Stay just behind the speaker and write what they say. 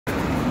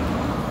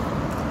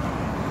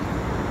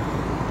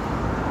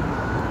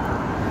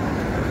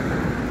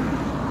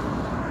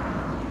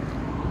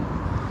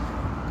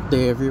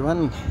day,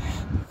 everyone.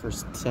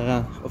 First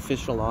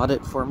official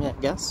audit for me, I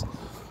guess.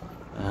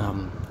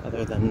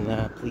 Other than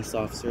the police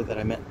officer that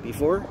I met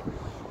before.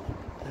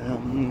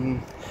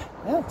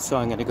 Yeah, so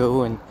I'm going to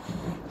go and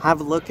have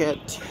a look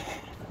at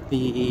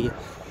the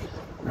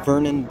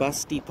Vernon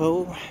bus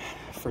depot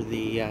for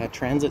the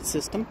transit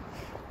system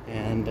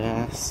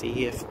and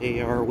see if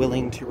they are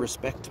willing to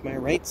respect my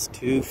rights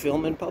to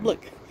film in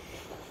public.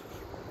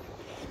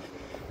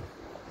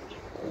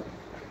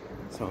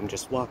 So I'm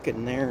just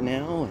walking there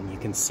now, and you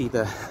can see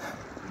the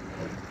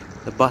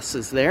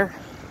buses there.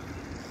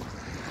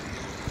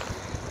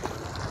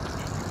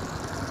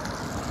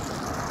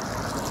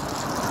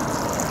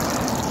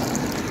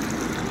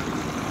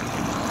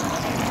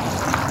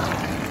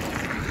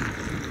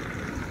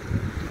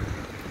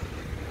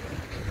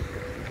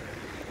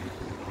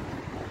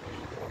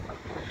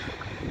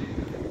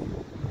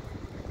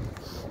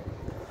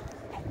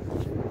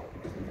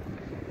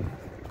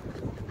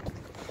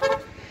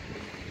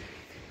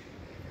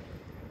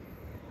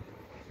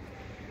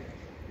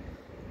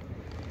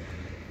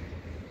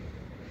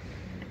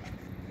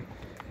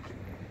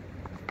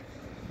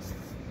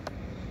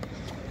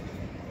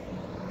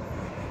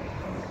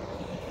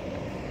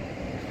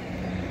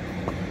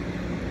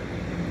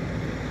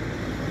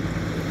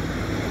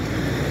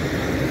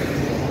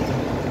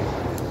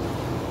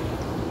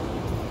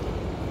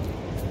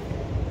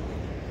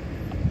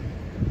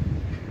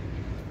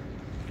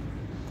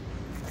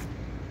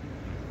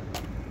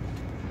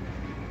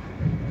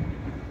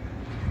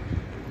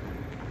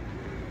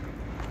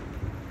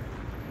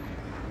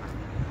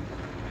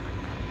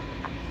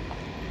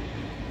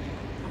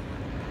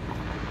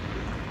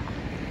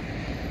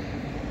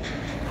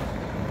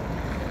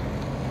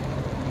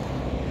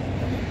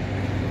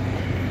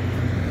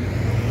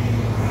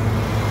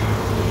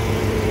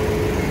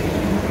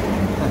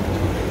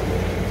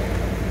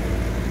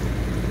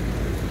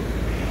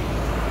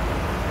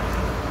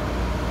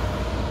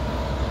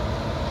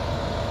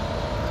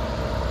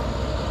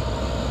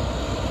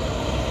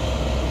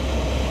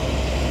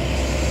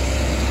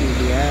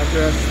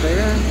 Address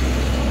there.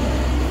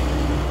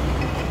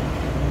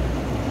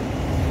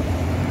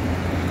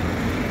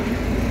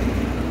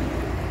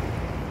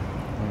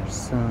 There's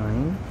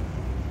sign.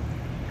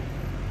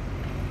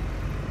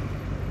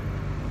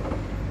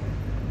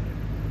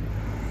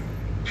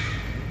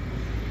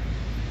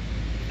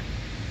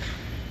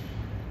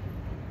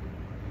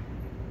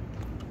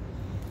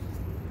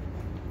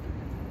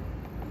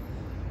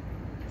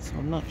 So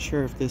I'm not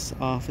sure if this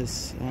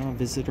office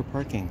visitor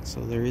parking,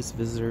 so there is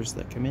visitors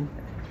that come in.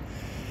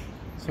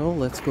 So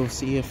let's go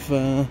see if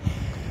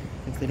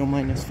they don't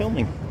mind us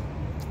filming.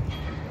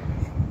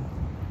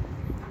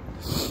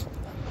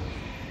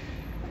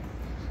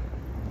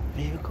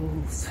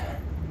 Vehicles,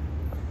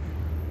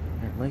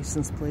 their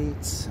license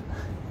plates,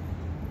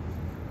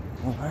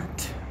 all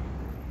that.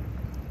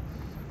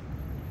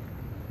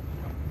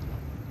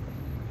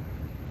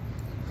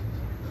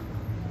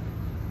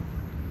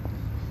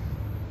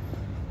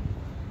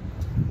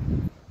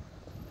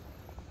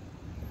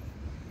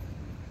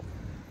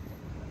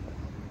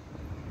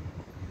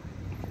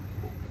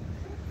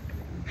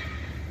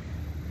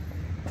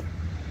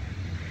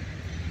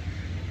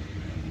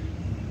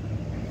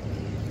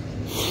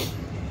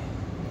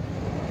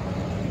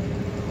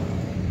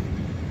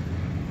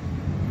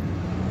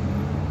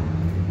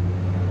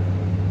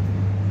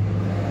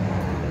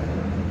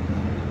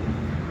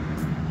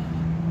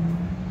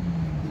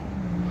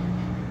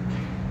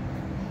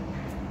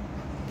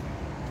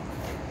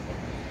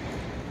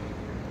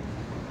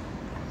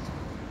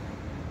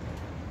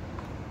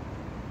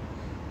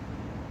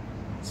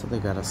 So they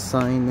got a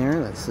sign there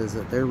that says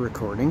that they're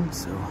recording,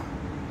 so.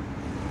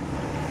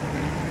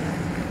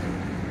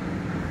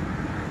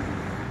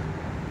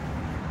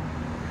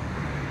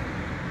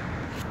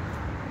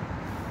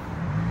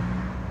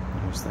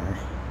 There's their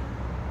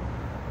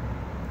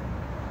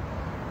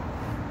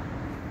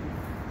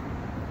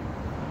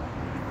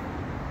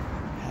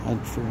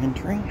pad for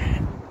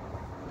entering.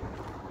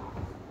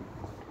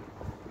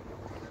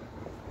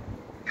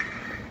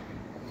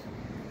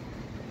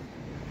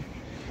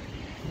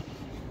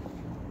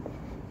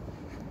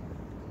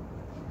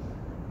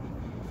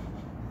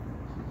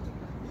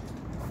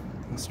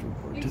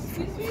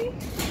 Excuse me?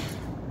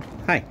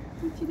 Hi.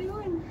 What you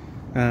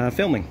doing?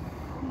 Filming.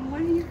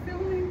 What are you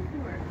filming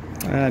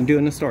for? I'm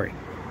doing a story.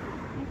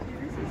 Okay,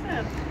 this is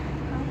a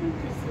public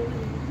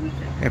facility. Who's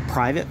it? A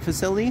private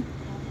facility?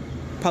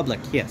 Public,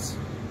 yes.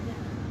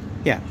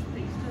 Yeah.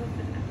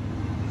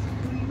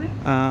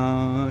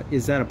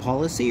 Is that a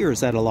policy or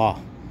is that a law?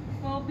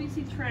 Well,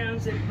 BC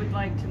Transit would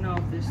like to know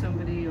if there's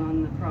somebody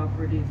on the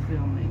property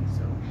filming,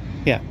 so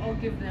yeah. I'll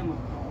give them a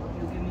call.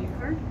 You'll give me a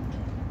card?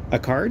 A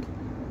card?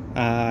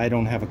 I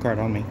don't have a card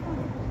on me.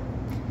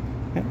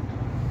 Yeah.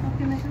 How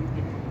can I help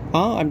you?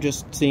 Oh, I'm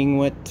just seeing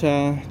what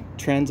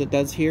Transit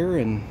does here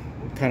and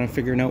kind of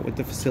figuring out what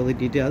the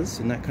facility does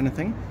and that kind of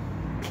thing.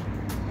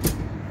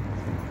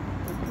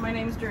 My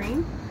name's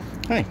Doreen.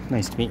 Hi,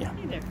 nice to meet you.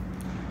 Hey there.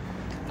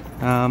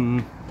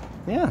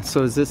 Yeah,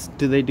 so is this,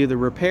 do they do the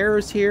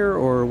repairs here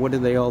or what do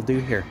they all do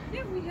here?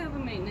 Yeah, we have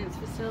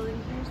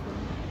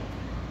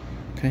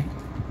Okay.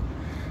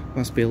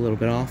 Must be a little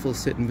bit awful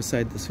sitting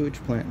beside the sewage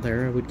plant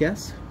there, I would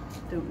guess.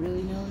 Don't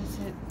really notice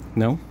it.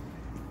 No?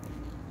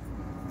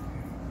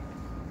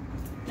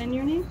 And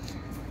your name?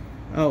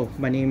 Oh,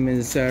 my name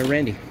is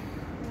Randy.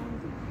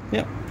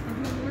 Yep.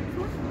 And who do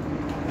you work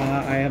for?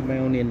 I have my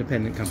own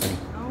independent company.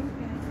 Oh,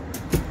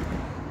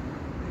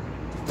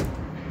 okay.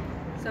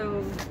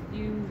 So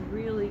you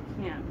really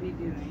can't be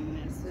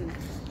doing this. And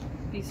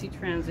BC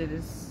Transit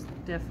is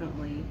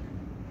definitely,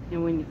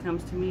 and when it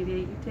comes to media,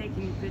 you take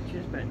any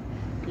pictures, but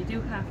you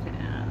do have to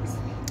ask.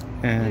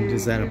 And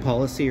is that a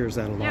policy or is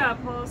that a law? Yeah,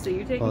 policy.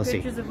 You're taking Policy.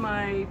 pictures of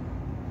my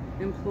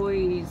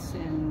employees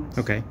and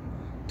Okay.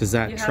 Does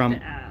that you trump?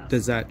 have to ask.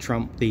 Does that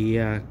trump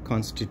the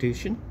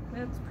Constitution?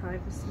 That's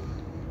privacy.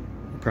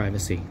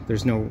 Privacy.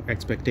 There's no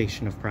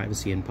expectation of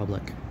privacy in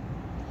public.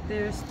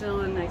 There's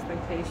still an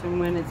expectation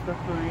when it's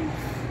behind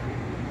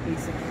a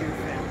secure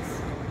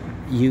fence.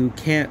 You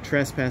can't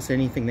trespass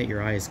anything that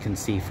your eyes can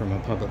see from a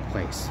public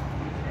place.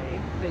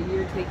 Okay, but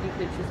you're taking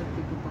pictures of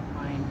people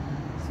behind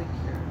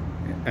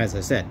secure. As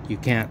I said, you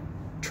can't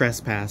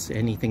trespass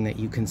anything that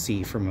you can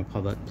see from a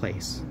public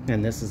place.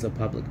 And this is a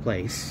public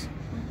place.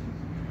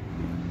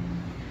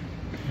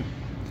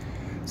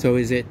 So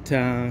is it,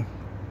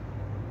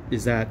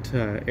 is that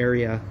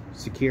area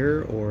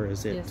secure or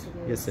is it? Yes, it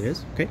is. Yes, it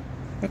is. Okay.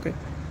 Okay.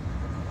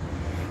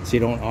 So you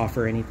don't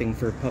offer anything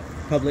for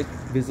public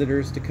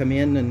visitors to come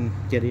in and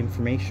get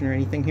information or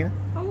anything here?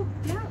 Oh,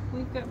 yeah,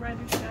 we've got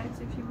rider's guides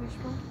if you wish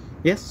one.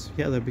 Yes.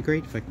 Yeah, that'd be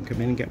great if I can come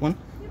in and get one.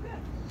 You bet.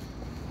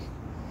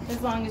 As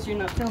long as you're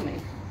not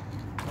filming.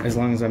 As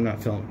long as I'm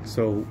not filming.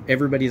 So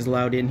everybody's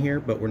allowed in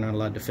here, but we're not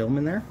allowed to film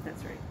in there?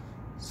 That's right.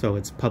 So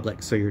it's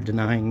public. So you're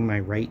denying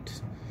my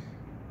right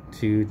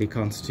to the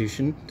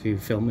Constitution to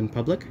film in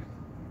public?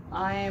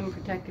 I am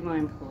protecting my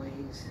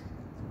employees.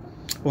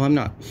 Well, I'm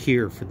not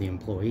here for the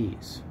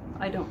employees.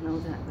 I don't know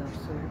that though,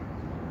 sir.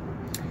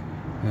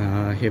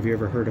 Have you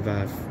ever heard of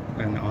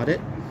an audit?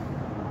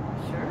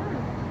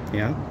 Sure.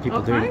 Yeah, people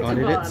All doing kinds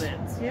of audits.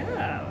 audits,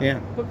 yeah. Yeah.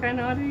 What kind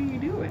of audit are you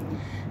doing?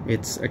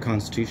 It's a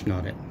Constitution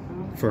audit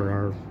for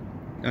our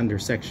under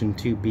Section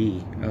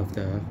 2B of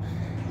the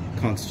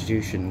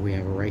Constitution. We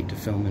have a right to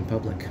film in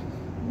public.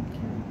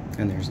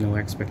 And there's no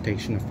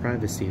expectation of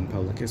privacy in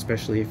public,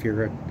 especially if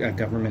you're a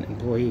government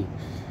employee.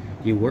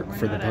 You work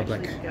for the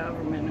public. We're not actually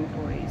government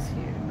employees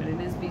here, but it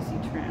is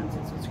BC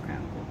Transit, so it's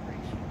Crown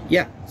Corporation.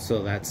 Yeah,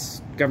 so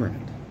that's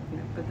government.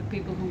 Yeah, but the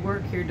people who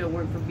work here don't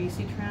work for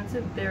BC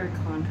Transit, they're a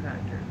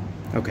contractor.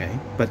 Okay,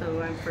 but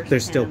So I'm first they're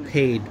still hand.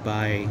 paid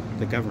by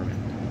the government.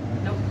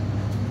 Nope.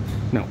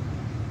 No.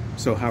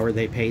 So how are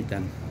they paid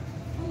then?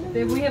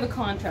 We have a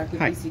contract with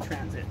Hi. BC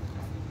Transit.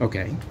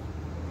 Okay.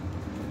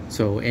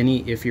 So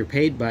if you're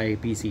paid by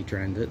BC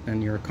Transit,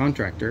 then you're a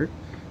contractor,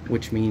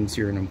 which means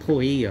you're an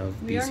employee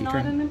of We are BC not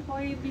Transit. an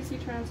employee of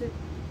BC Transit.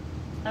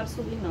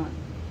 Absolutely not.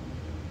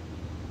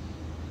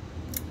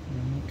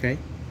 Okay.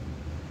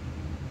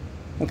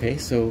 Okay,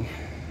 so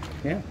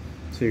yeah.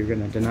 So you're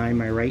going to deny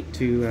my right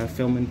to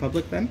film in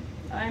public then?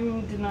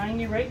 I'm denying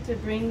your right to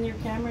bring your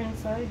camera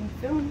inside and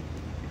film.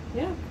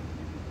 Yeah.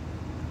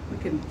 We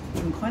can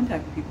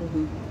contact people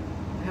who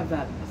have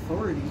that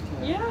authority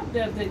to. Yeah,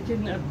 that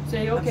can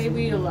say, okay,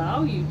 we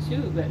allow you to,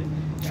 but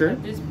Sure.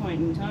 at this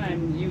point in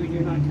time,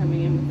 you're not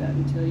coming in with that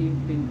until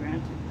you've been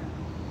granted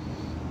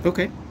that.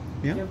 Okay.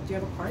 Yeah. Do you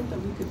have a card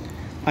that we could?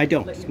 I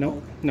don't. Let you No.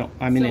 know. No.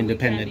 I'm an So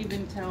independent. we can't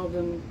even tell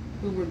them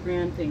who we're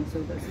granting.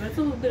 So that's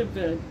a little bit of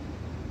a,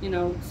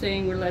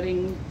 saying we're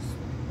letting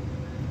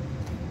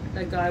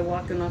a guy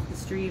walking off the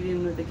street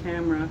in with a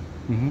camera.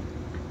 Mm-hmm.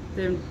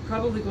 They're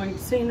probably going to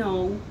say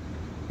no.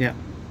 Yeah.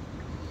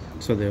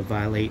 So they'll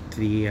violate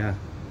the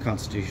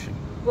Constitution.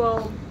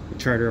 Well, The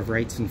Charter of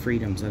Rights and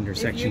Freedoms under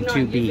Section if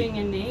you're 2B. not giving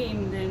a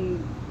name,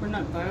 then we're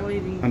not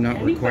violating I'm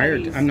not required.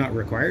 anybody's. I'm not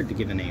required to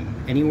give a name.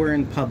 Anywhere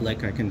in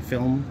public, I can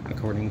film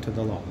according to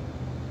the law.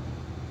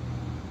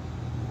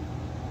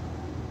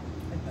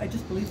 I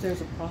just believe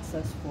there's a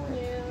process for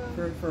it,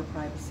 Yeah. for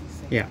privacy's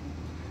sake. Yeah.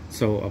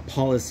 So a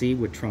policy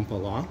would trump a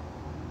law.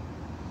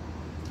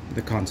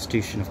 The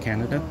Constitution of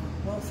Canada.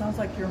 Well, it sounds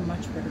like you're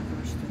much better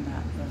versed in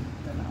that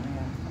than I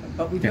am.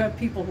 But we do Yeah. have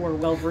people who are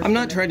well versed. I'm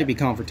not in trying to it. be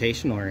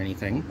confrontational or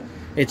anything.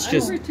 It's I'm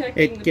just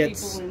protecting it the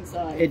gets people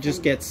inside it just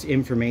from- gets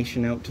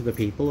information out to the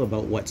people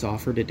about what's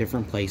offered at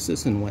different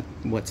places and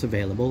what's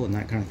available and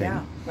that kind of thing.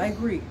 Yeah, I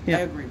agree. Yeah.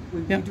 I agree.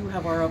 We Yeah. do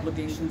have our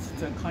obligations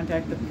to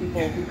contact the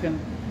people who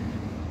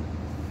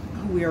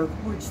we're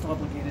just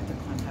obligated to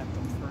contact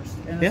them first.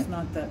 And it's Yeah.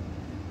 not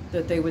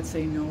that they would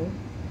say no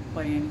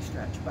by any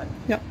stretch, but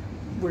Yeah.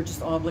 we're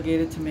just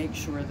obligated to make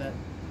sure that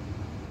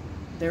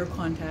they're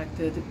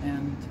contacted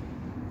and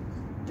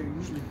they're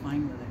usually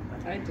fine with it.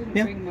 But I didn't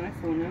Yeah. bring my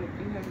phone out.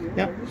 You have yours.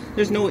 Yeah,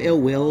 there's no ill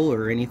will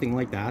or anything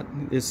like that.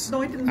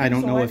 No, I didn't I think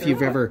don't so know if either.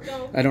 you've ever.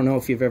 No. I don't know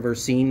if you've ever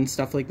seen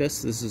stuff like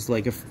this. This is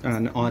like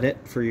an audit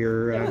for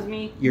That was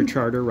me. your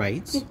charter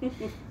rights,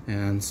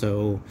 and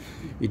so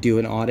you do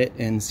an audit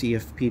and see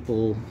if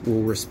people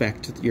will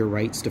respect your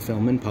rights to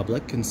film in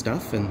public and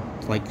stuff. And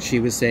like she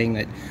was saying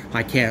that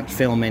I can't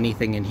film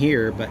anything in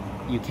here, but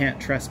you can't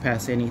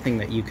trespass anything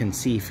that you can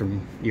see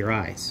from your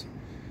eyes.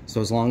 So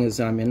as long as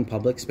I'm in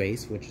public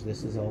space, which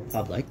this is all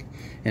public,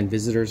 and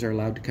visitors are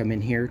allowed to come in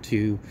here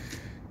to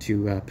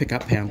pick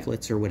up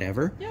pamphlets or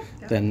whatever, Yeah.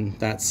 then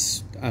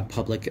that's a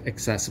public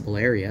accessible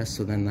area.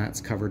 So then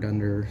that's covered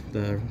under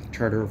the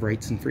Charter of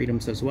Rights and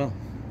Freedoms as well.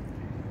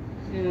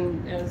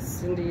 And as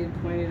Cindy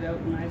had pointed out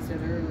and I said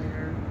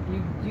earlier,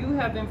 you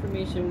have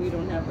information we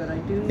don't have, but I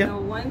do Yep.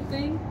 know one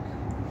thing.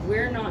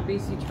 We're not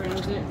BC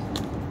Transit,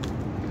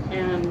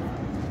 and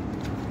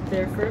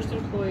they're first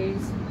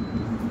employees,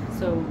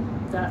 so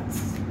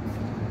that's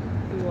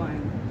who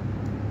I'm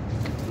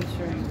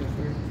ensuring that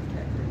we're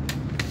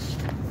protected.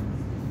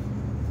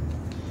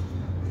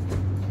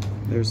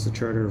 There's the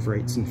Charter of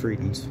Rights and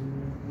Freedoms,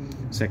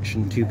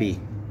 Section 2B.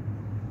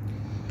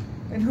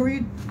 And who are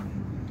you?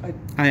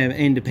 I am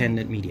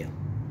independent media.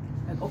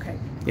 Okay.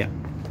 Yeah.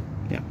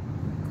 Yeah.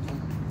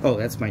 Oh,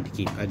 that's mine to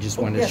keep. I just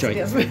wanted yes, to show you.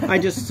 yes. I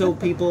just so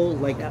people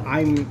like Yeah.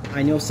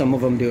 I know some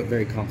of them do it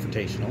very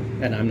confrontational,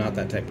 and I'm not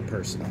that type of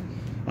person.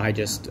 I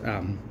just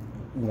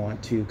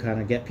want to kind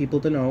of get people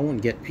to know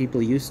and get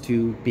people used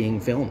to being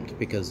filmed,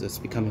 because it's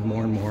becoming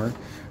more and more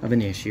of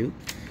an issue,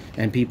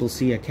 and people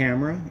see a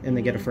camera and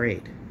they get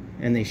afraid,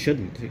 and they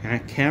shouldn't. A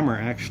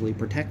camera actually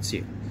protects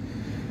you.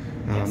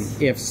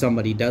 If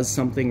somebody does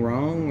something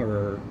wrong,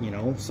 or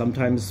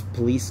sometimes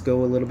police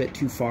go a little bit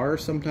too far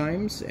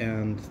sometimes,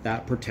 and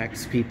that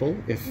protects people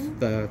if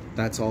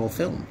that's all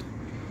filmed.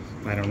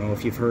 I don't know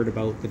if you've heard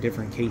about the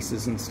different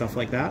cases and stuff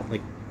like that,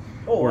 like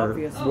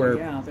Obviously. where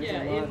Yeah, there's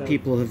Yeah, a lot of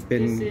people have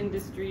been. This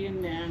industry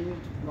and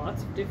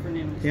lots of different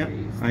Yeah,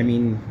 industries. I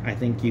mean, I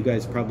think you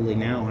guys probably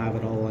now have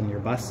it all on your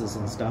buses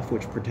and stuff,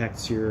 which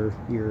protects your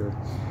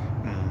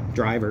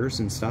drivers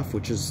and stuff,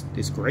 which is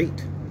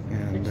great.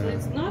 And Actually,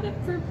 it's not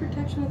for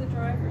protection of the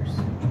drivers.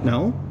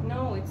 no,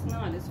 No, it's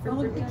not. It's for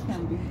Well, it protection.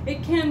 can be.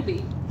 It can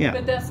be. Yeah,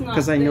 But that's not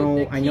 'cause the I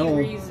know- key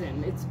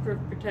reason. It's for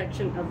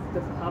protection of the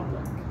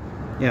public.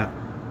 yeah,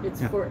 It's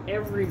Yeah. for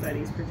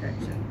everybody's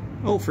protection.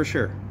 oh for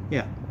sure,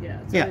 yeah. Yeah.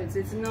 So Yeah.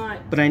 it's not.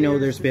 But I know their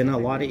there's been a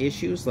specific- lot of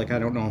issues. Like, I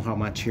don't know how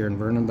much here in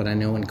Vernon, but I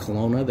know in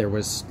Kelowna there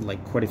was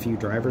like quite a few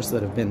drivers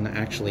that have been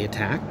actually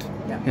attacked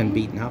Yeah. and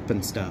beaten up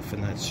and stuff,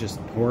 and that's just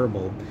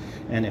horrible.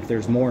 And if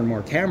there's more and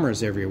more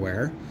cameras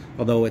everywhere,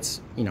 although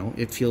it's,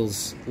 it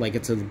feels like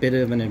it's a bit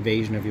of an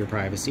invasion of your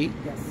privacy,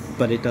 Yes.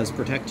 but it does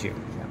protect you.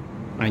 Yeah.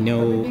 I Are we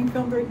know. being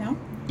filmed right now?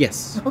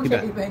 Yes. you Okay,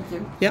 bet. thank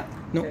you. Yeah,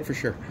 no, Okay. for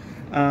sure.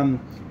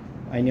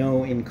 I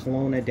know in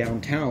Kelowna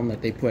downtown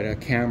that they put a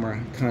camera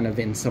kind of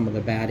in some of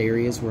the bad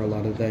areas where a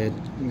lot of the,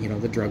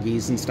 the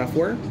druggies and stuff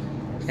were,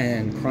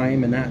 and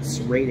crime in that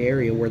right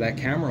area where that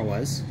camera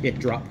was, it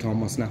dropped to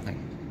almost nothing.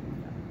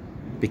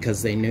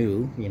 Because they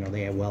knew,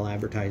 they had well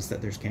advertised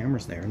that there's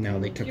cameras there, and now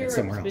they took it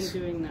somewhere Europe's else.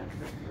 been doing that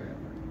for forever.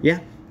 Yeah,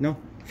 no,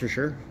 for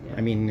sure. Yeah.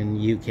 I mean, in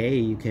the UK,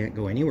 you can't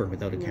go anywhere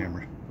without a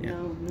camera. Yeah.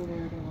 No,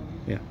 nowhere at all.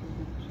 Yeah.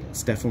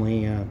 It's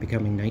definitely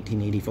becoming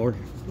 1984.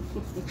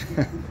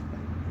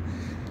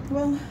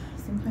 Well,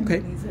 sometimes Okay.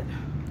 it needs it.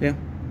 Yeah,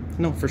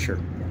 no, for sure.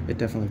 It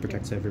definitely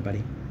protects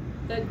everybody.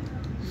 But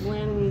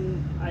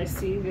when I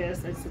see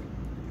this,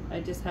 I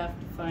just have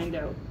to find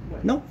out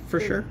what No, for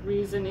the sure.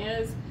 reason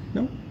is.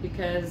 No,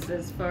 Because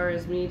as far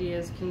as media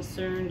is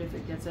concerned, if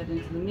it gets out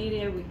into the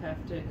media, we have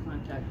to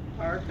contact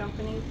our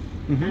company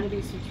Mhm. and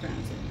BC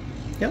Transit.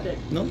 yep, That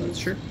no, needs- that's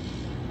true.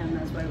 And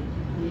that's why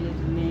we needed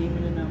a name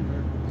and a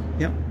number.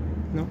 Yep,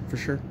 no, for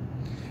sure.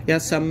 Yeah,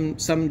 some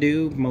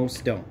do,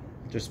 most don't,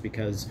 just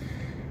because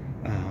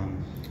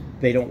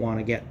they don't want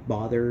to get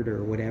bothered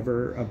or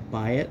whatever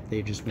by it.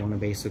 They just want to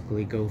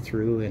basically go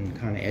through and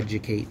kind of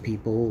educate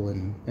people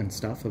and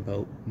stuff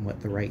about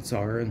what the rights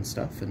are and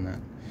stuff, and that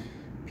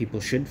people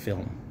should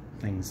film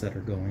things that are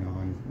going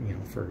on,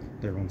 for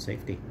their own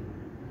safety.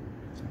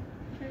 So,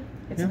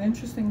 It's Yeah. an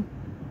interesting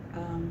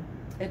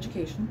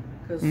education,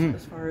 because Mhm.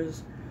 as far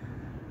as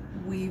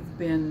we've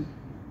been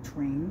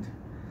trained,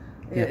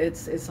 Yeah.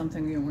 it's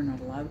something we're not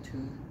allowed to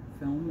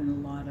film in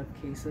a lot of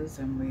cases,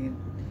 and we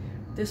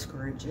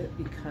discourage it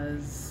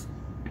because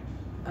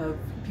of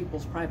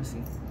people's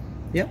privacy.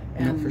 yep,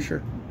 no, for And-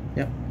 sure.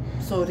 Yep.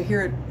 So to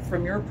hear it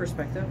from your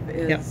perspective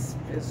is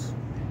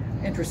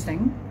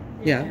interesting.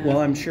 Yeah, well,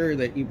 I'm And- sure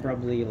that you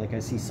probably, like, I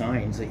see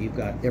signs that you've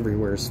got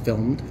everywhere's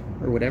filmed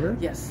or whatever.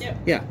 Yes. Yep.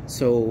 Yeah,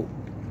 so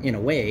in a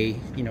way,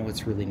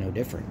 it's really no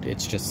different.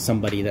 It's just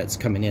somebody that's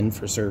coming in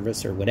for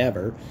service or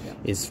whatever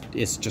is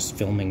just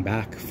filming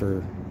back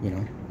for,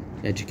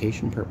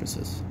 education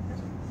purposes.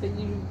 But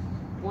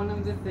one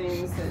of the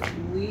things that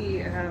we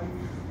have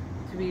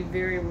to be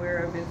very aware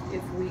of is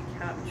if we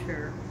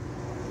capture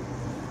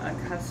a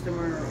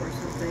customer or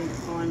something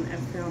on a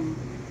film,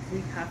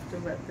 we have to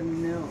let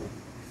them know.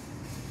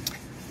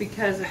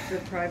 Because of the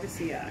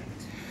Privacy Act.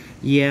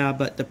 Yeah,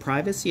 but the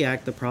Privacy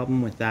Act, the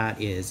problem with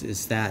that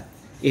is that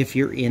if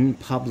you're in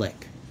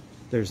public,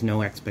 there's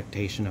no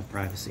expectation of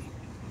privacy.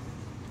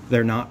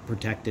 They're not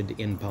protected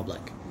in public.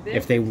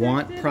 If they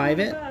want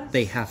private,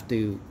 they have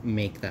to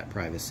make that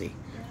privacy,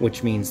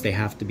 which means they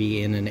have to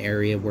be in an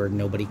area where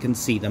nobody can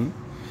see them.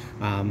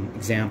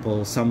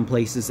 Example, some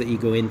places that you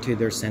go into,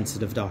 there's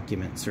sensitive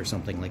documents or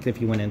something. Like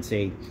if you went and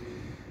say,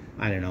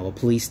 I don't know, a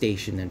police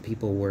station and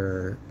people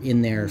were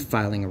in there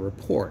filing a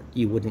report,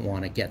 you wouldn't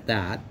want to get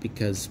that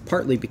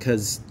partly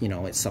because, you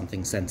know, it's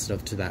something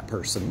sensitive to that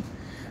person.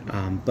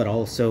 But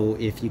also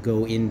if you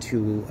go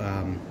into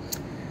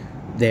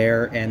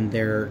there and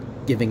they're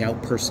giving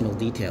out personal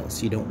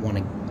details, you don't want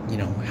to, you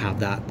know,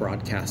 have that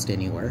broadcast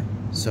anywhere.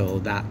 So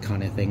that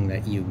kind of thing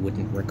that you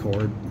wouldn't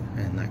record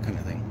and that kind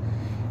of thing.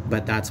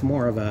 But that's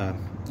more of a,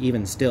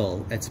 even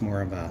still, it's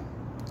more of a,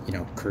 you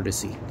know,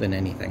 courtesy than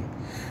anything.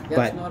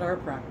 That's not our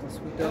practice.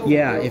 We don't.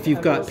 Yeah, if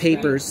you've got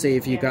papers, say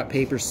if you've got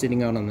papers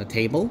sitting out on the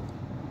table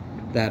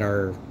that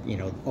are, you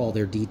know, all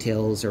their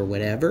details or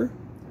whatever,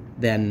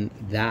 then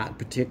that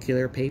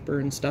particular paper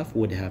and stuff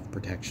would have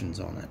protections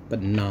on it,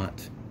 but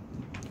not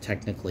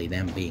technically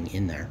them being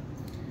in there,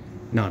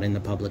 not in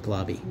the public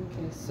lobby.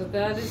 Okay, so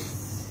that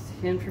is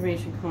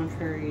information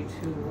contrary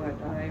to what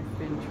I've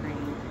been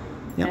trained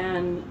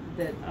and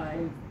that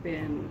I've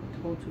been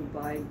told to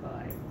abide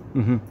by.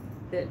 Mm-hmm.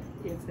 That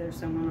if there's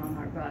someone on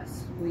our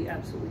bus, we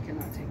absolutely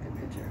cannot take a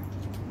picture.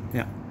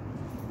 Yeah.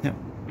 Yeah.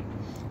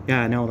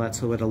 Yeah, I know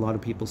that's what a lot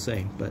of people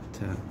say, but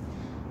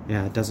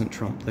yeah, it doesn't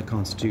trump the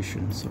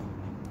Constitution, so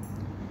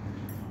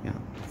yeah.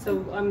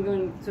 So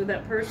so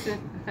that person,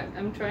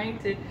 I'm trying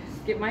to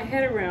get my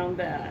head around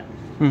that.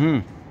 Mm-hmm.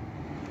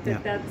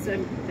 That's,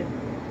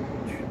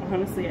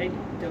 honestly, I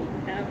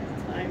don't have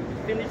time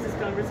to finish this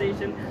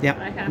conversation. Yeah,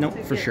 I have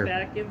to get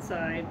back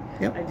inside.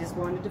 Yep. I just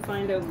wanted to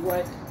find out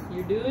what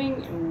you're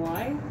doing and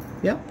why.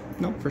 Yep,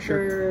 no, for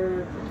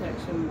sure. For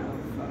protection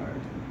of our...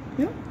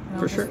 Yep,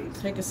 for sure.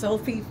 Take a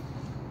selfie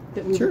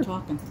that we were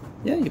talking.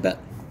 Yeah, you bet.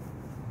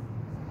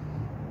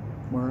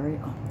 Where are you?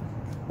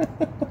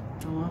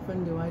 How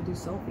often do I do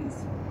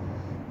selfies?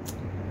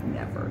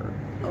 Never,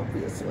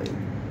 obviously.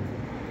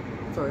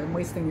 Sorry, I'm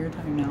wasting your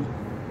time now.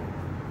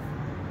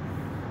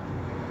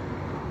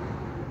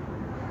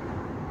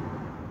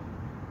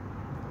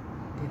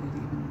 Did it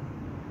even...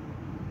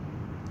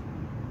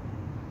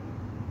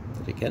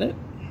 Did you get it?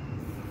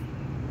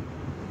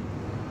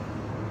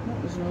 Oh,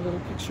 there's no little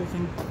picture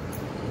thing.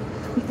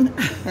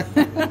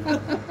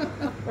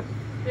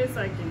 This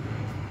I can...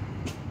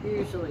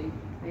 Usually,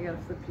 I gotta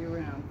flip you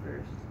around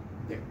first.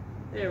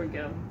 There we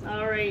go.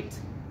 All right.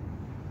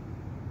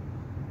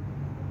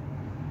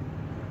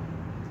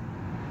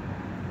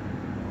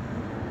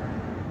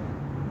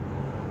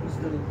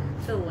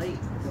 The light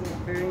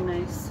isn't very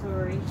nice,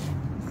 sorry.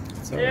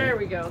 There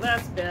we go,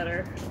 that's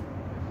better.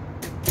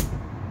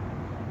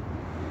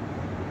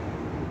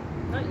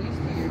 Not used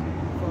to your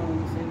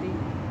phone, Cindy.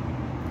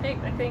 Hey,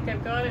 I think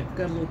I've got it.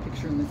 Got a little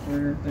picture in the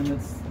corner, then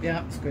it's,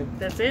 yeah, it's good.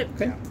 That's it?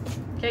 Okay.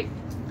 Okay.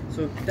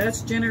 So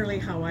that's generally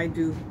how I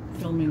do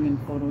filming and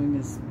photoing.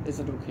 Is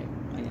it okay?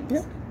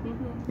 Yep.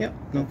 Yep,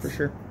 no, for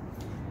sure.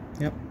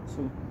 Yep.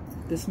 So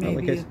this may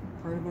be a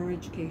part of our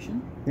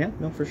education. Yeah,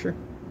 no, for sure.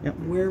 Yep.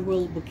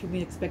 What can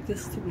we expect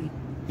this to be?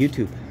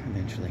 YouTube,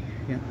 eventually.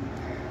 Yeah.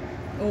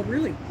 Oh,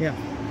 really? Yeah.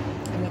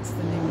 And what's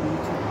the name of the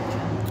YouTube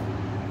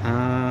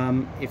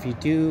channel? If you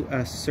do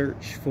a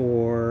search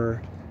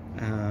for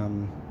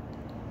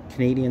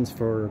Canadians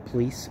for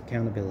Police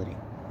Accountability,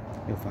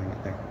 you'll find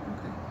it there.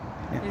 Okay.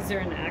 Yeah. Is there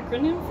an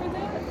acronym for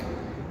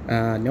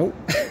that? Nope,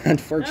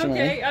 unfortunately.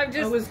 Okay, I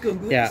was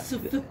Googling. Yeah,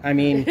 I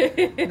mean,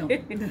 no.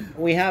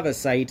 We have a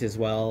site as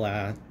well,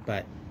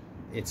 but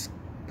it's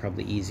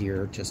probably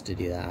easier just to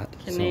do that.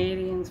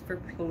 Canadians for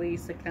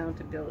Police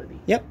Accountability.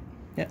 Yep.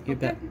 Yeah, you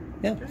bet.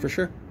 Yeah, for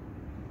sure.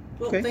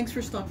 Well, thanks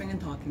for stopping and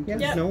talking.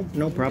 Yeah,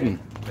 no problem.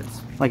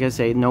 Like I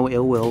say, no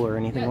ill will or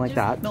anything like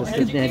that. Just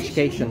an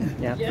education.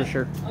 Yeah, for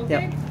sure.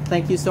 Okay. Yep.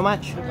 Thank you so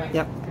much. Right.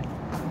 Yep.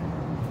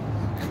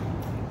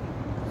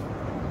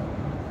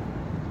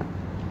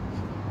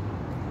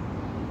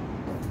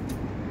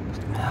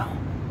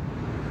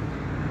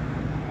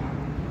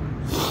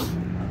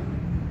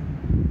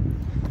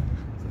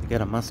 Got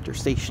a muster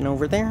station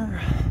over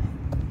there.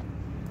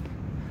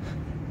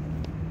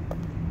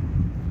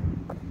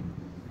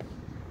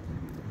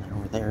 And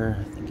over there,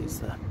 I think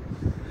is the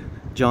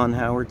John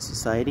Howard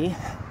Society.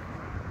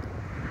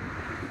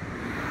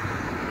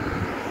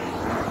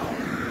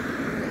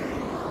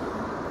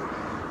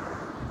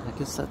 I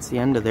guess that's the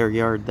end of their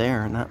yard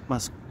there, and that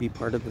must be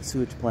part of the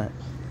sewage plant,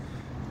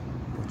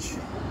 which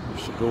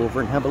we should go over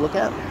and have a look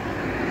at.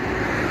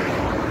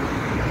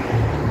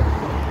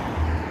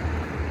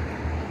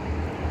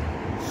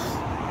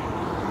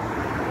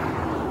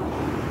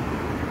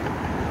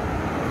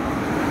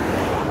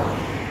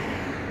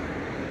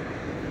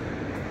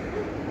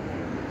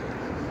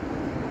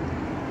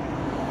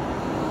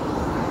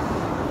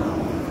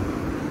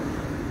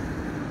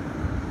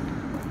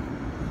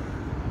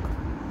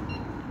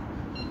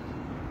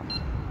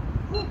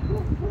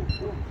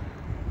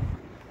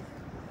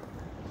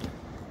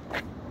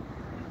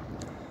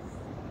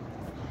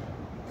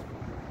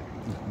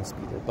 That must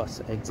be their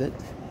bus exit.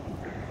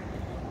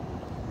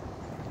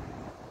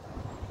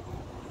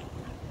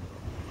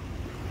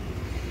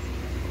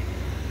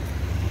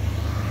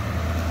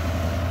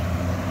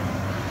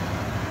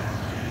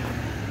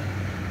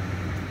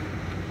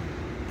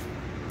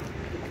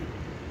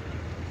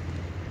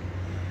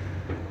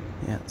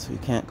 Yeah, so you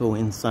can't go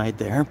inside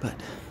there, but you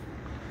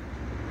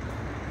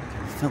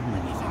can film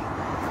anything.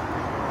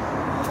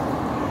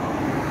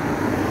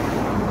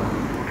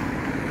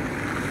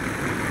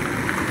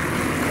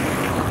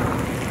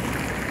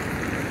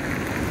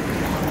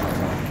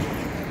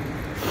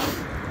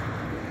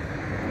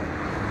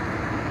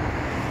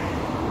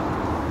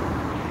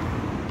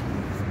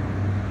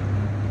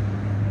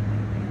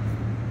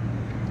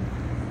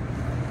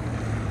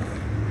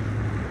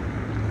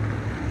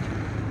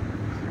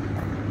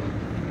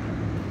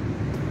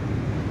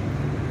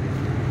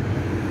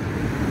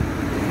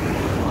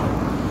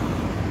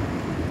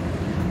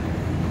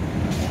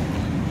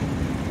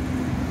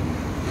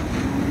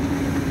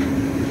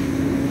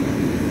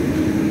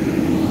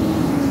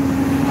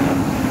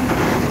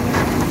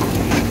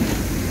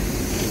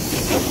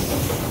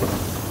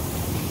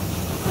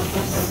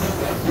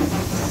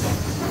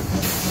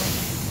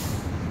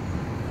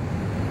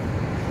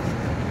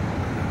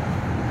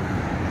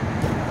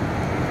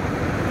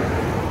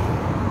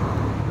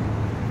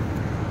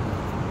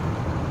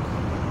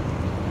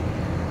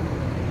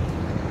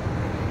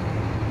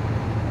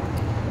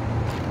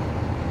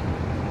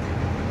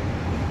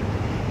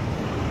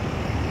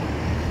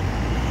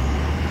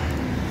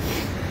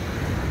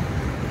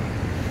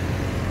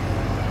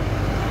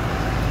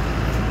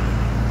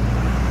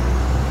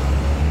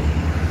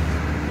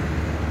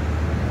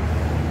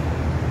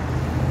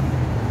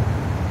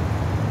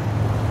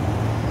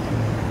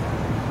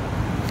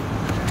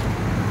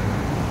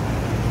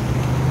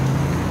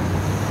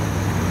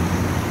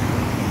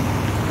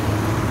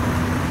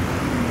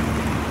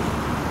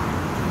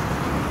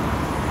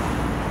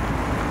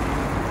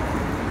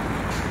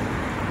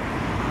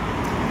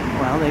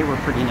 Well, they were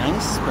pretty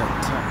nice, but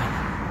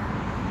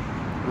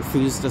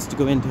refused us to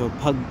go into a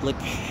public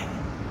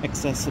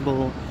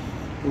accessible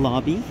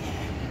lobby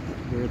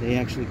where they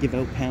actually give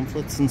out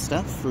pamphlets and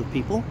stuff for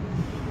people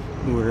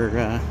who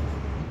are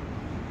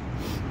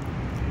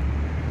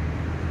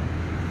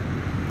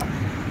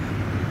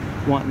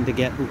wanting to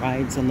get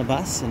rides on the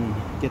bus and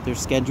get their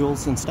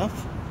schedules and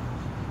stuff.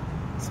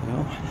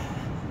 So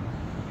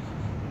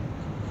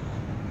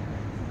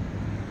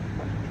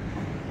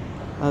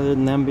other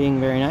than them being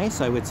very nice,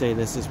 I would say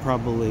this is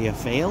probably a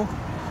fail.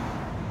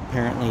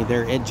 Apparently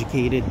they're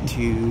educated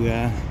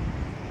to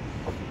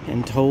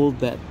and told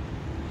that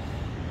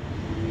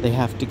they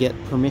have to get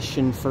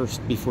permission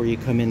first before you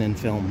come in and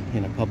film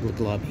in a public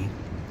lobby.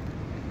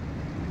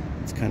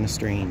 It's kind of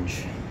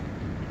strange.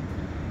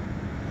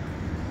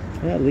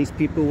 Yeah, at least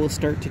people will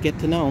start to get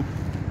to know.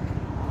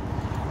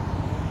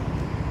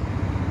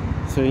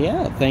 So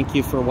yeah, thank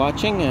you for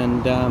watching,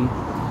 and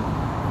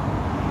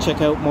check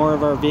out more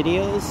of our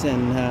videos,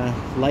 and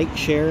like,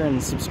 share,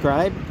 and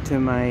subscribe to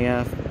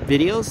my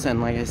videos. And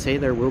like I say,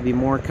 there will be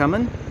more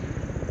coming.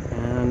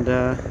 And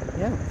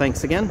yeah,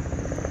 thanks again.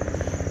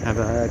 Have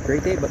a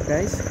great day,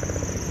 guys.